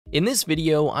In this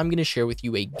video, I'm going to share with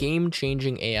you a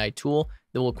game-changing AI tool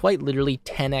that will quite literally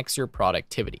 10x your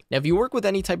productivity. Now, if you work with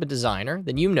any type of designer,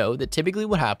 then you know that typically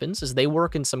what happens is they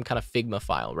work in some kind of Figma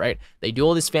file, right? They do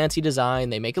all this fancy design,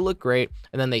 they make it look great,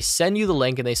 and then they send you the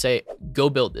link and they say, go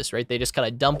build this, right? They just kind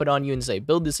of dump it on you and say,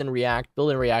 build this in React,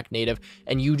 build in React Native,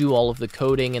 and you do all of the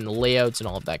coding and the layouts and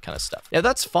all of that kind of stuff. Now,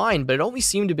 that's fine, but it always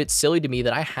seemed a bit silly to me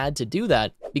that I had to do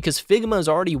that because Figma is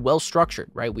already well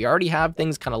structured, right? We already have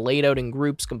things kind of laid out in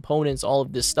groups, components, all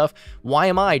of this stuff. Why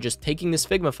am I just taking this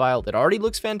Figma file that already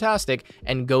looks fantastic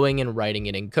and going and writing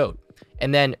it in code?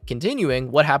 And then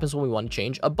continuing, what happens when we want to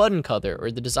change a button color or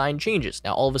the design changes?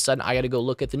 Now, all of a sudden, I got to go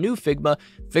look at the new Figma,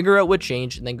 figure out what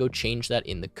changed, and then go change that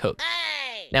in the code.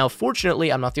 Now,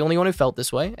 fortunately, I'm not the only one who felt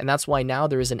this way, and that's why now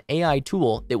there is an AI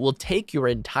tool that will take your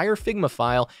entire Figma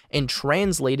file and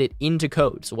translate it into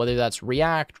code. So whether that's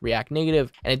React, React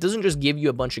Native, and it doesn't just give you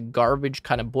a bunch of garbage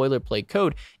kind of boilerplate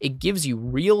code, it gives you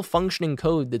real functioning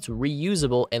code that's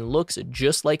reusable and looks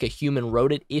just like a human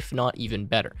wrote it, if not even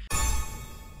better.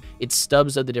 It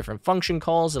stubs out the different function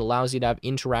calls. It allows you to have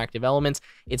interactive elements.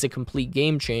 It's a complete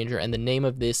game changer, and the name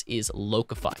of this is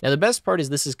Locofy. Now, the best part is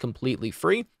this is completely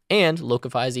free, and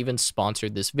Locofy has even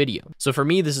sponsored this video. So for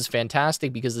me, this is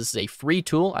fantastic because this is a free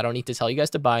tool. I don't need to tell you guys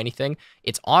to buy anything.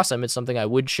 It's awesome. It's something I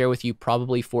would share with you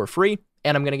probably for free,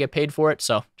 and I'm going to get paid for it.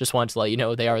 So just wanted to let you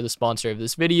know they are the sponsor of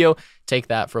this video. Take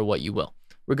that for what you will.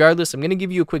 Regardless, I'm going to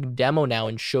give you a quick demo now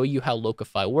and show you how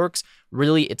Locofy works.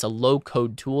 Really, it's a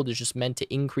low-code tool that's just meant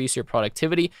to increase your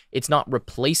productivity. It's not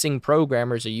replacing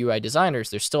programmers or UI designers.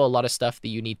 There's still a lot of stuff that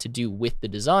you need to do with the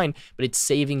design, but it's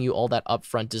saving you all that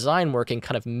upfront design work and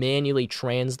kind of manually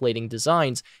translating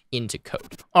designs into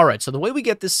code. All right, so the way we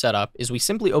get this set up is we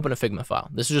simply open a Figma file.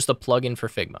 This is just a plugin for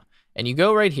Figma. And you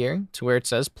go right here to where it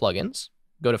says plugins,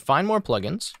 go to find more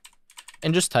plugins,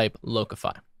 and just type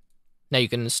Locofy. Now you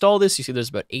can install this. You see there's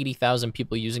about 80,000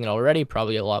 people using it already,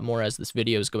 probably a lot more as this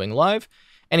video is going live.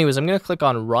 Anyways, I'm going to click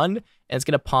on run, and it's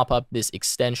going to pop up this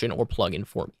extension or plugin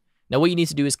for me. Now what you need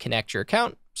to do is connect your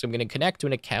account. So I'm going to connect to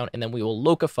an account, and then we will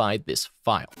Locofy this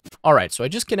file. All right, so I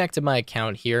just connected my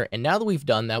account here, and now that we've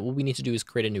done that, what we need to do is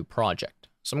create a new project.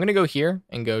 So I'm going to go here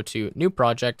and go to new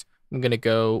project. I'm going to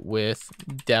go with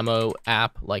demo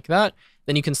app like that.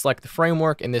 Then you can select the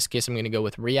framework. In this case, I'm going to go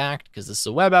with React because this is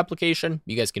a web application.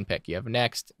 You guys can pick. You have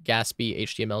Next, Gatsby,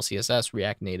 HTML, CSS,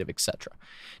 React Native, etc.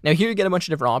 Now here you get a bunch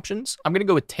of different options. I'm going to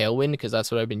go with Tailwind because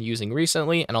that's what I've been using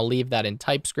recently, and I'll leave that in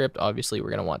TypeScript. Obviously, we're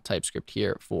going to want TypeScript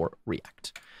here for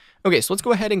React. Okay, so let's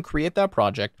go ahead and create that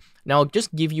project. Now I'll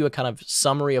just give you a kind of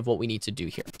summary of what we need to do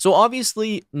here. So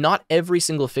obviously, not every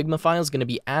single Figma file is going to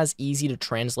be as easy to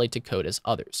translate to code as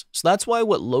others. So that's why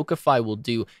what Locofy will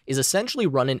do is essentially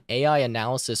run an AI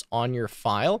analysis on your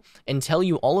file and tell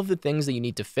you all of the things that you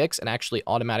need to fix and actually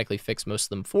automatically fix most of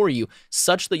them for you,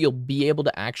 such that you'll be able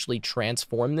to actually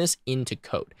transform this into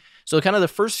code. So kind of the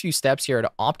first few steps here are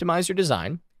to optimize your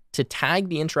design, to tag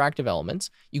the interactive elements.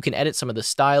 You can edit some of the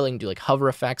styling, do like hover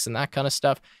effects and that kind of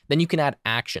stuff. Then you can add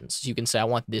actions. So you can say, I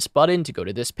want this button to go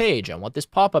to this page. I want this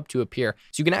pop-up to appear.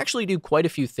 So you can actually do quite a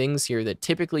few things here that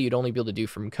typically you'd only be able to do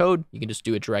from code. You can just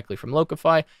do it directly from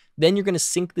Locofy. Then you're going to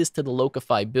sync this to the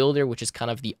Locofy builder, which is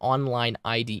kind of the online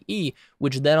IDE,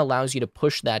 which then allows you to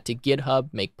push that to GitHub,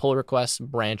 make pull requests,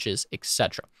 branches,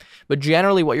 etc. But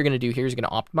generally what you're going to do here is you're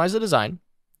going to optimize the design,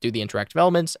 do the interactive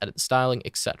elements, edit the styling,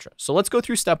 etc. So let's go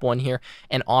through step one here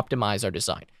and optimize our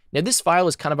design. Now this file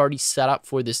is kind of already set up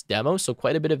for this demo, so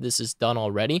quite a bit of this is done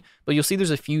already, but you'll see there's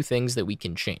a few things that we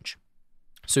can change.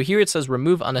 So here it says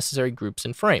remove unnecessary groups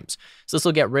and frames. So this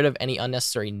will get rid of any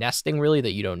unnecessary nesting really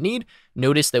that you don't need.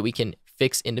 Notice that we can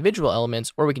fix individual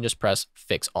elements, or we can just press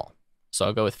fix all. So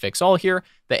I'll go with fix all here.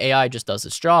 The AI just does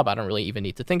its job. I don't really even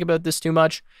need to think about this too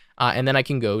much. And then I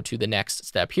can go to the next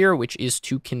step here, which is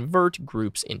to convert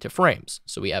groups into frames.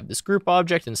 So we have this group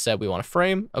object. Instead, we want a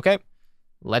frame. Okay,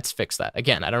 let's fix that.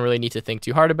 Again, I don't really need to think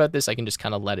too hard about this. I can just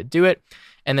kind of let it do it.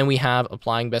 And then we have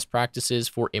applying best practices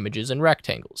for images and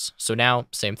rectangles. So now,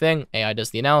 same thing. AI does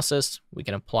the analysis. We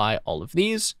can apply all of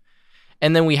these.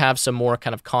 And then we have some more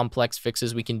kind of complex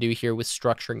fixes we can do here with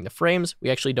structuring the frames. We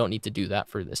actually don't need to do that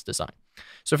for this design.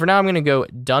 So for now, I'm going to go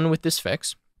done with this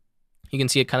fix. You can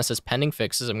see it kind of says pending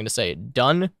fixes. I'm going to say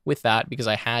done with that because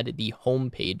I had the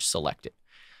home page selected.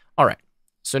 All right.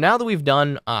 So now that we've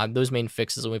done those main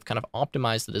fixes and we've kind of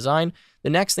optimized the design,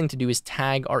 the next thing to do is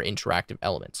tag our interactive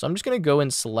elements. So I'm just going to go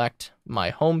and select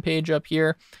my home page up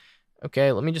here.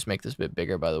 Okay, let me just make this a bit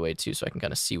bigger, by the way, too, so I can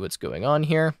kind of see what's going on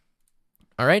here.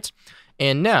 All right.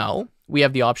 And now we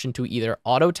have the option to either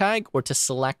auto tag or to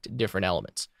select different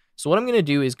elements. So what I'm going to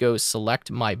do is go select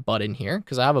my button here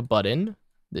because I have a button,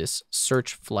 this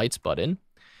search flights button.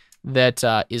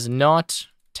 that is not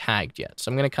tagged yet.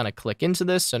 So I'm going to kind of click into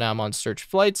this. So now I'm on search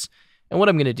flights. And what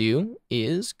I'm going to do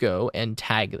is go and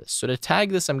tag this. So to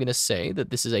tag this, I'm going to say that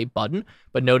this is a button,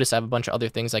 but notice I have a bunch of other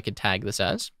things I could tag this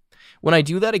as. When I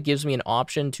do that, it gives me an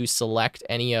option to select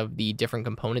any of the different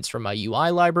components from my UI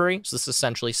library. So this is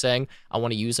essentially saying I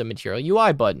want to use a material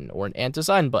UI button or an ant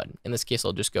design button. In this case,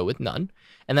 I'll just go with none.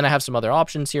 And then I have some other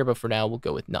options here, but for now, we'll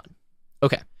go with none.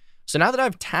 Okay, so now that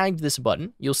I've tagged this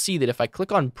button, you'll see that if I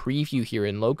click on preview here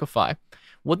in Locofy,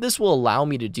 what this will allow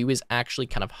me to do is actually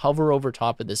kind of hover over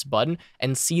top of this button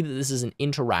and see that this is an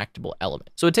interactable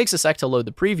element. So it takes a sec to load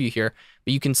the preview here,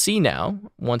 but you can see now,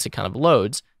 once it kind of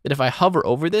loads, that if I hover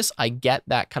over this, I get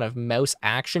that kind of mouse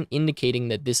action indicating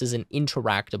that this is an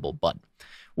interactable button.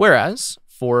 Whereas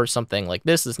for something like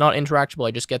this that's not interactable,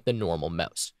 I just get the normal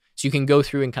mouse. So you can go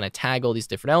through and kind of tag all these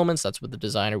different elements. That's what the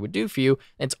designer would do for you.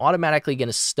 And it's automatically going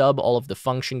to stub all of the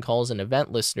function calls and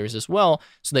event listeners as well,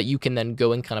 so that you can then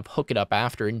go and kind of hook it up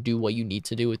after and do what you need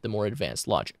to do with the more advanced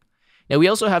logic. Now, we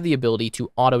also have the ability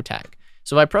to auto tag.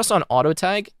 So if I press on auto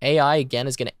tag, AI again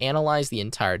is going to analyze the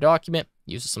entire document,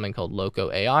 uses something called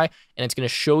Locofy.ai, and it's going to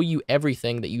show you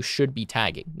everything that you should be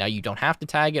tagging. Now, you don't have to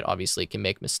tag it. Obviously, it can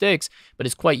make mistakes, but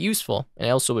it's quite useful. And I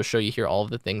also will show you here all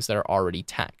of the things that are already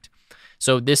tagged.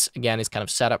 So this, again, is kind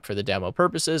of set up for the demo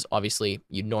purposes. Obviously,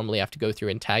 you normally have to go through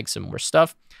and tag some more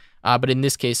stuff. But in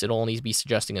this case, it'll only be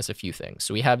suggesting us a few things.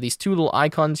 So we have these two little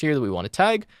icons here that we want to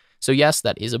tag. So yes,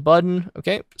 that is a button.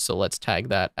 Okay, so let's tag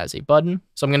that as a button.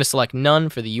 So I'm going to select none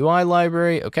for the UI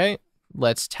library. Okay,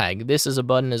 let's tag this as a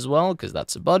button as well, because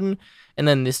that's a button. And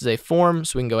then this is a form,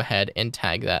 so we can go ahead and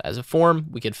tag that as a form.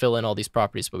 We could fill in all these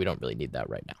properties, but we don't really need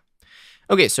that right now.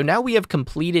 Okay, so now we have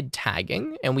completed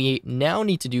tagging, and we now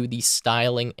need to do the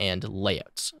styling and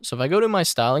layouts. So if I go to my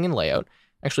styling and layout,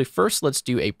 actually first let's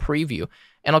do a preview,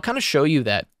 and I'll kind of show you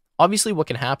that obviously what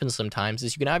can happen sometimes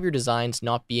is you can have your designs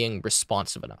not being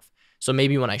responsive enough. So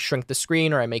maybe when I shrink the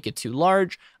screen or I make it too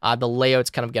large, the layouts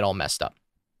kind of get all messed up.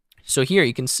 So here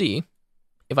you can see,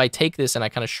 if I take this and I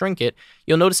kind of shrink it,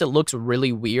 you'll notice it looks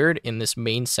really weird in this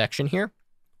main section here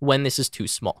when this is too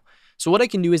small. So what I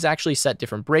can do is actually set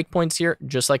different breakpoints here,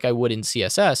 just like I would in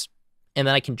CSS, and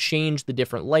then I can change the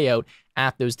different layout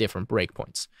at those different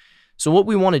breakpoints. So what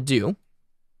we want to do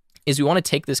is we want to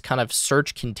take this kind of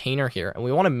search container here, and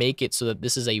we want to make it so that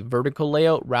this is a vertical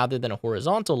layout rather than a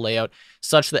horizontal layout,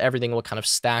 such that everything will kind of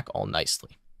stack all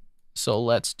nicely. So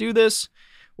let's do this.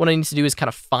 What I need to do is kind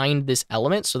of find this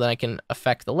element so that I can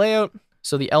affect the layout.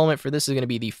 So the element for this is going to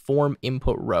be the form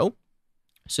input row.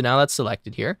 So now that's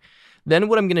selected here. Then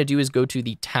what I'm going to do is go to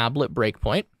the tablet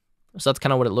breakpoint. So that's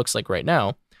kind of what it looks like right now.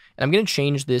 And I'm going to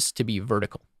change this to be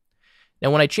vertical. Now,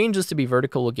 when I change this to be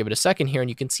vertical, we'll give it a second here, and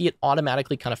you can see it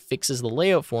automatically kind of fixes the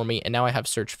layout for me. And now I have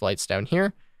search flights down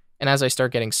here. And as I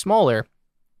start getting smaller,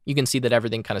 you can see that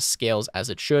everything kind of scales as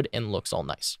it should and looks all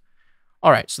nice. All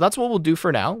right, so that's what we'll do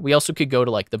for now. We also could go to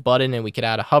like the button and we could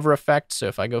add a hover effect. So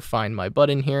if I go find my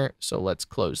button here, so let's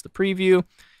close the preview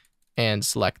and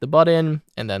select the button,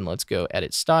 and then let's go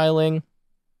edit styling.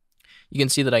 You can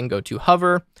see that I can go to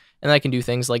hover, and I can do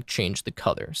things like change the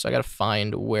color. So I got to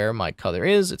find where my color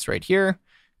is. It's right here.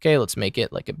 Okay, let's make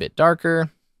it like a bit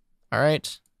darker. All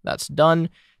right, that's done.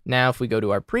 Now if we go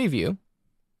to our preview,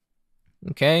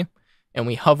 okay, and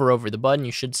we hover over the button,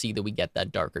 you should see that we get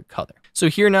that darker color. So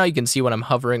here now you can see when I'm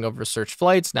hovering over search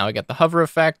flights, now I get the hover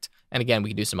effect. And again,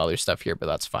 we can do some other stuff here, but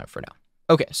that's fine for now.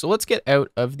 Okay, so let's get out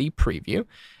of the preview,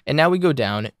 and now we go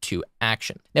down to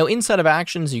action. Now, inside of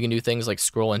actions, you can do things like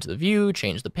scroll into the view,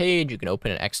 change the page, you can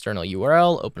open an external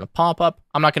URL, open a pop-up.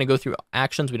 I'm not gonna go through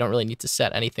actions, we don't really need to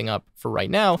set anything up for right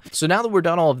now. So now that we're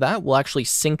done all of that, we'll actually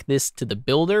sync this to the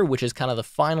builder, which is kind of the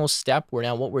final step, where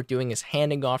now what we're doing is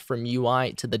handing off from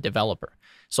UI to the developer.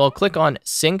 So I'll click on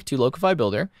sync to Locofy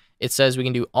Builder. It says we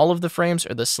can do all of the frames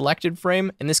or the selected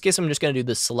frame. In this case, I'm just going to do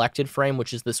the selected frame,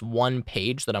 which is this one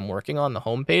page that I'm working on, the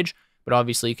home page. But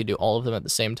obviously, you could do all of them at the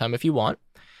same time if you want.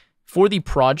 For the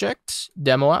project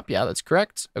demo app, yeah, that's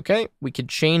correct. Okay, we could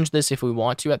change this if we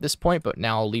want to at this point, but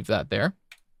now I'll leave that there.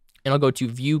 And I'll go to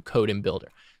View Code in Builder.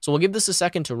 So we'll give this a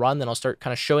second to run, then I'll start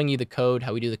kind of showing you the code,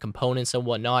 how we do the components and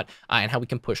whatnot, and how we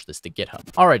can push this to GitHub.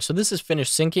 All right, so this is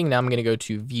finished syncing. Now I'm going to go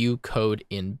to View Code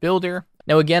in Builder.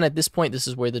 Now, again, at this point, this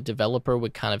is where the developer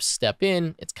would kind of step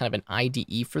in. It's kind of an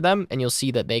IDE for them, and you'll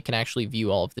see that they can actually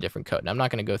view all of the different code. Now, I'm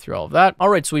not going to go through all of that. All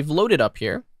right, so we've loaded up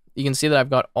here. You can see that I've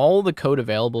got all the code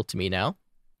available to me now,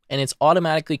 and it's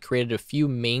automatically created a few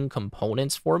main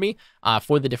components for me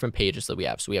for the different pages that we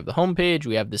have. So we have the home page,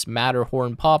 we have this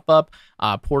Matterhorn pop-up,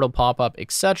 portal pop-up,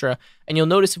 etc. And you'll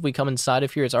notice if we come inside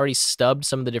of here, it's already stubbed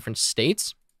some of the different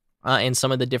states. and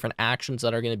some of the different actions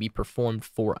that are going to be performed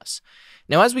for us.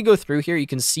 Now, as we go through here, you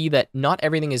can see that not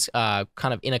everything is kind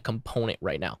of in a component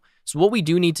right now. So what we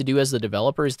do need to do as the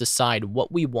developer is decide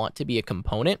what we want to be a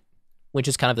component, which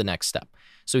is kind of the next step.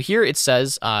 So here it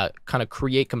says kind of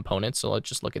create components. So let's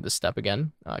just look at this step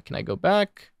again. Can I go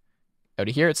back? Out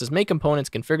of here, it says make components,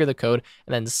 configure the code,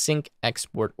 and then sync,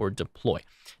 export, or deploy.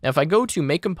 Now, if I go to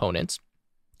make components,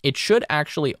 it should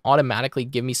actually automatically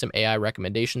give me some AI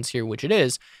recommendations here, which it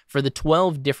is, for the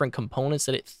 12 different components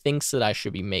that it thinks that I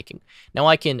should be making. Now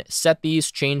I can set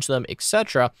these, change them,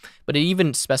 etc., but it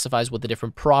even specifies what the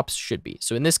different props should be.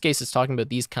 So in this case, it's talking about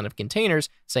these kind of containers,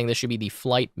 saying this should be the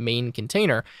flight main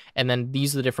container, and then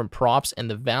these are the different props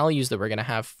and the values that we're going to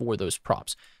have for those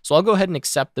props. So I'll go ahead and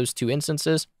accept those two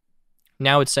instances.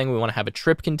 Now it's saying we want to have a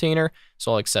trip container,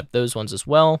 so I'll accept those ones as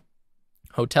well.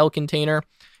 Hotel container.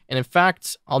 And in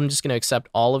fact, I'm just going to accept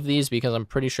all of these because I'm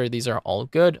pretty sure these are all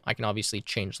good. I can obviously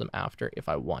change them after if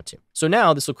I want to. So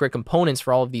now this will create components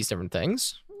for all of these different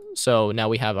things. So now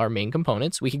we have our main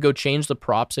components. We could go change the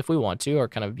props if we want to, or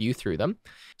kind of view through them.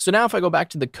 So now if I go back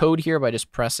to the code here by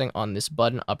just pressing on this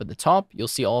button up at the top, you'll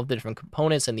see all of the different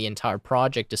components and the entire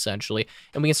project essentially.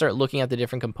 And we can start looking at the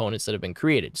different components that have been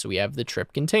created. So we have the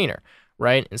trip container,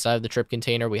 right? Inside of the trip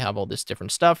container, we have all this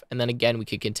different stuff. And then again, we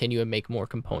could continue and make more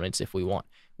components if we want.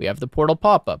 We have the portal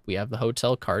pop-up. We have the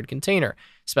hotel card container.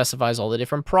 Specifies all the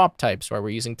different prop types, where we're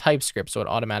using TypeScript, so it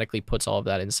automatically puts all of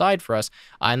that inside for us.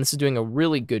 And this is doing a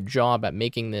really good job at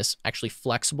making this actually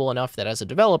flexible enough that as a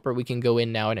developer, we can go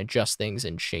in now and adjust things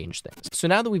and change things. So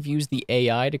now that we've used the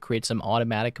AI to create some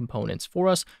automatic components for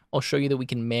us, I'll show you that we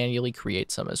can manually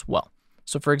create some as well.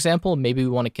 So for example, maybe we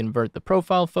want to convert the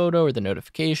profile photo or the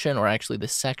notification or actually the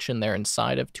section there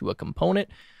inside of to a component.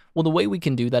 Well, the way we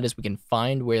can do that is we can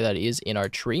find where that is in our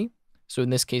tree. So in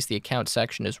this case, the account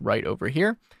section is right over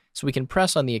here. So we can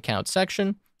press on the account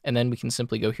section, and then we can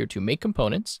simply go here to make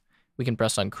components. We can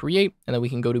press on create, and then we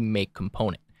can go to make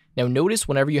component. Now notice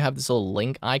whenever you have this little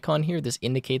link icon here, this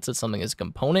indicates that something is a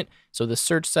component. So the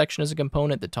search section is a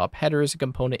component, the top header is a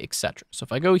component, etc. So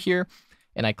if I go here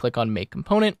and I click on make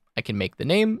component, I can make the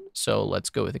name. So let's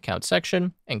go with account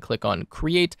section and click on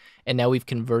create. And now we've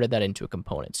converted that into a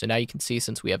component. So now you can see,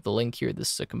 since we have the link here,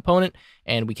 this is a component,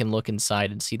 and we can look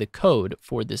inside and see the code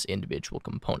for this individual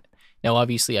component. Now,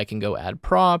 obviously I can go add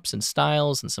props and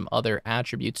styles and some other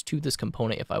attributes to this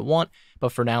component if I want,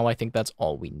 but for now, I think that's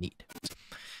all we need.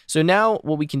 So now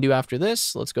what we can do after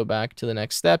this, let's go back to the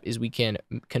next step, is we can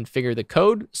configure the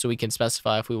code. So we can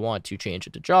specify if we want to change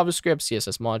it to JavaScript,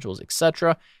 CSS modules,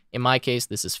 etc. In my case,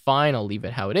 this is fine. I'll leave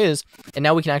it how it is. And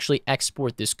now we can actually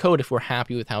export this code if we're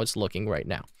happy with how it's looking right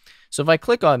now. So if I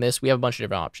click on this, we have a bunch of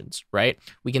different options, right?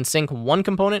 We can sync one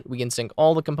component, we can sync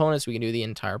all the components, we can do the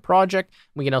entire project,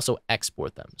 we can also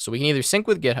export them. So we can either sync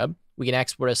with GitHub, we can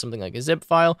export as something like a zip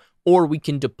file, or we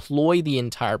can deploy the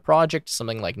entire project to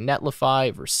something like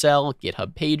Netlify, Vercel,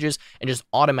 GitHub Pages, and just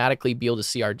automatically be able to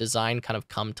see our design kind of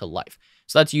come to life.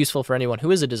 So that's useful for anyone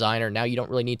who is a designer. Now you don't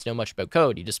really need to know much about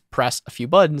code. You just press a few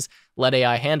buttons, let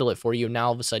AI handle it for you. Now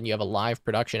all of a sudden you have a live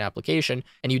production application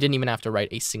and you didn't even have to write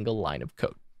a single line of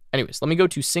code. Anyways, let me go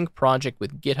to sync project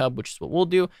with GitHub, which is what we'll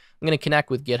do. I'm going to connect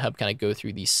with GitHub, kind of go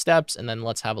through these steps, and then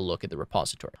let's have a look at the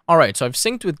repository. All right, so I've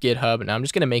synced with GitHub, and I'm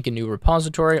just going to make a new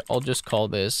repository. I'll just call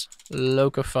this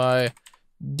Locofy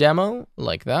demo,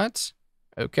 like that.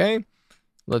 Okay,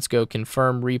 let's go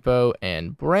confirm repo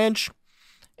and branch.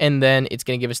 And then it's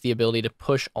going to give us the ability to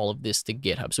push all of this to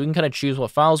GitHub. So we can kind of choose what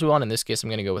files we want. In this case, I'm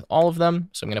going to go with all of them.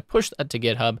 So I'm going to push that to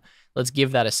GitHub. Let's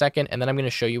give that a second. And then I'm going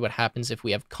to show you what happens if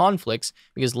we have conflicts,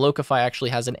 because Locofy actually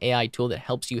has an AI tool that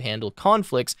helps you handle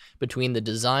conflicts between the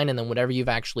design and then whatever you've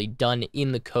actually done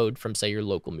in the code from, say, your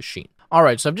local machine. All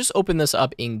right, so I've just opened this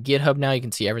up in GitHub now. You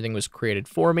can see everything was created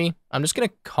for me. I'm just going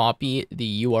to copy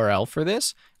the URL for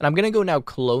this, and I'm going to go now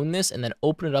clone this and then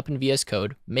open it up in VS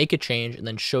Code, make a change, and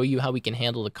then show you how we can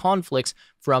handle the conflicts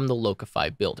from the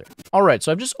Locofy builder. All right,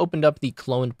 so I've just opened up the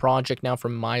cloned project now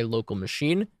from my local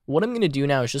machine. What I'm going to do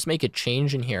now is just make a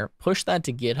change in here, push that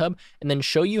to GitHub, and then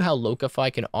show you how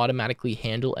Locofy can automatically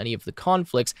handle any of the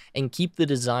conflicts and keep the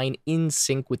design in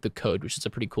sync with the code, which is a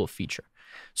pretty cool feature.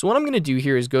 So what I'm going to do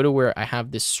here is go to where I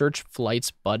have this search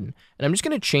flights button, and I'm just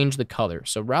going to change the color.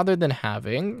 So rather than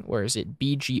having, where is it,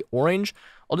 BG orange,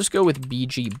 I'll just go with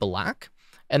BG black,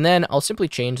 and then I'll simply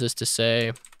change this to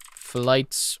say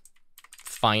flights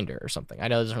finder or something. I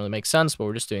know it doesn't really make sense, but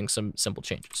we're just doing some simple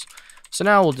changes. So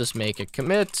now we'll just make a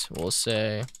commit. We'll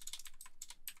say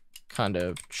kind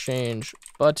of change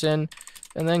button,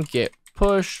 and then git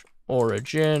push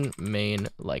origin main,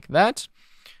 like that.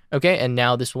 Okay, and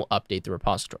now this will update the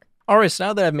repository. All right, so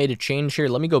now that I've made a change here,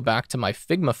 let me go back to my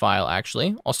Figma file,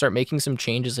 actually. I'll start making some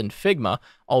changes in Figma.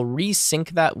 I'll resync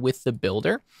that with the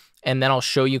builder, and then I'll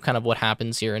show you kind of what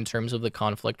happens here in terms of the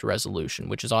conflict resolution,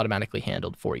 which is automatically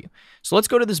handled for you. So let's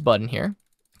go to this button here.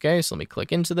 Okay, so let me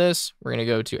click into this. We're going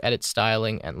to go to Edit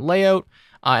Styling and Layout,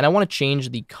 and I want to change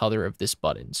the color of this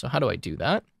button. So how do I do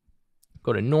that?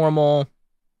 Go to Normal,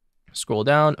 scroll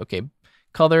down. Okay,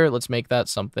 color, let's make that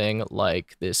something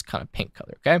like this kind of pink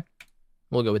color, okay?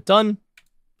 We'll go with done,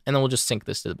 and then we'll just sync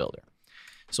this to the builder.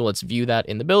 So let's view that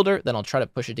in the builder, then I'll try to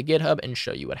push it to GitHub and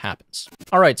show you what happens.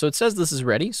 All right, so it says this is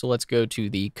ready, so let's go to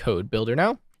the code builder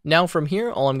now. Now from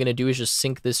here, all I'm gonna do is just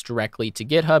sync this directly to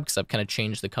GitHub because I've kind of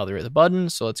changed the color of the button.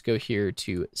 So let's go here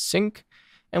to sync,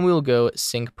 and we'll go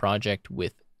sync project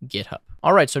with GitHub.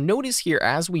 All right, so notice here,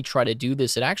 as we try to do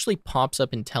this, it actually pops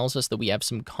up and tells us that we have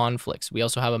some conflicts. We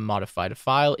also have a modified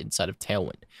file inside of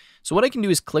Tailwind. So what I can do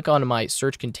is click on my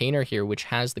search container here, which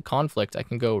has the conflict. I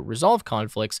can go resolve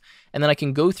conflicts, and then I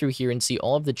can go through here and see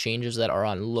all of the changes that are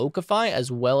on Locofy,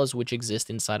 as well as which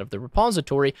exist inside of the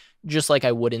repository, just like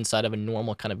I would inside of a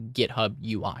normal kind of GitHub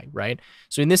UI, right?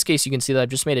 So in this case, you can see that I've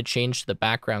just made a change to the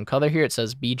background color here. It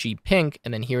says BG pink,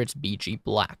 and then here it's BG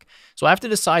black. So I have to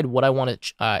decide what I want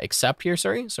to accept here,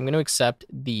 sorry. So I'm going to accept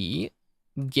the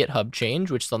GitHub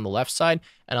change, which is on the left side,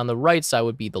 and on the right side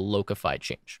would be the Locofy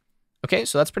change. Okay,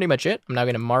 so that's pretty much it. I'm now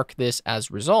going to mark this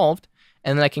as resolved,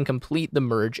 and then I can complete the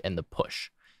merge and the push.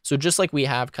 So just like we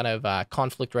have kind of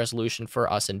conflict resolution for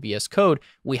us in VS Code,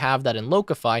 we have that in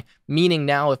Locofy, meaning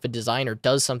now if a designer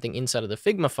does something inside of the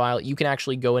Figma file, you can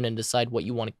actually go in and decide what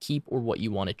you want to keep or what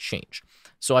you want to change.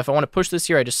 So if I want to push this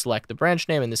here, I just select the branch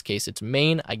name. In this case, it's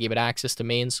main. I give it access to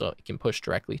main so it can push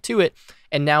directly to it.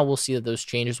 And now we'll see that those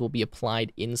changes will be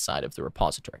applied inside of the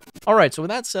repository. All right, so with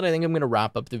that said, I think I'm going to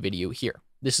wrap up the video here.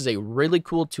 This is a really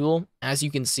cool tool. As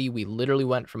you can see, we literally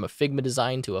went from a Figma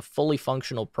design to a fully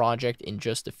functional project in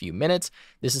just a few minutes.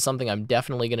 This is something I'm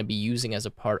definitely going to be using as a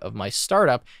part of my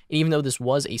startup. And even though this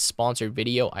was a sponsored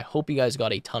video, I hope you guys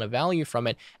got a ton of value from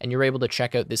it and you're able to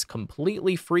check out this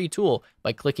completely free tool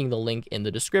by clicking the link in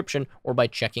the description or by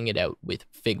checking it out with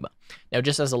Figma. Now,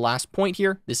 just as a last point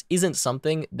here, this isn't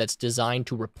something that's designed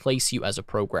to replace you as a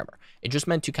programmer. It's just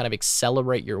meant to kind of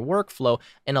accelerate your workflow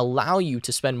and allow you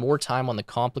to spend more time on the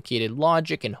complicated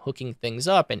logic and hooking things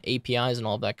up and APIs and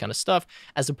all that kind of stuff,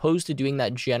 as opposed to doing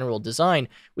that general design,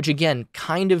 which again,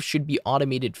 kind of should be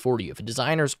automated for you. If a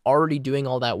designer's already doing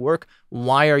all that work,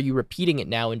 why are you repeating it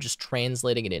now and just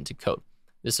translating it into code?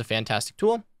 This is a fantastic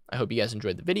tool. I hope you guys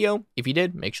enjoyed the video. If you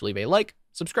did, make sure to leave a like,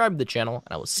 subscribe to the channel,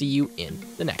 and I will see you in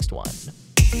the next one.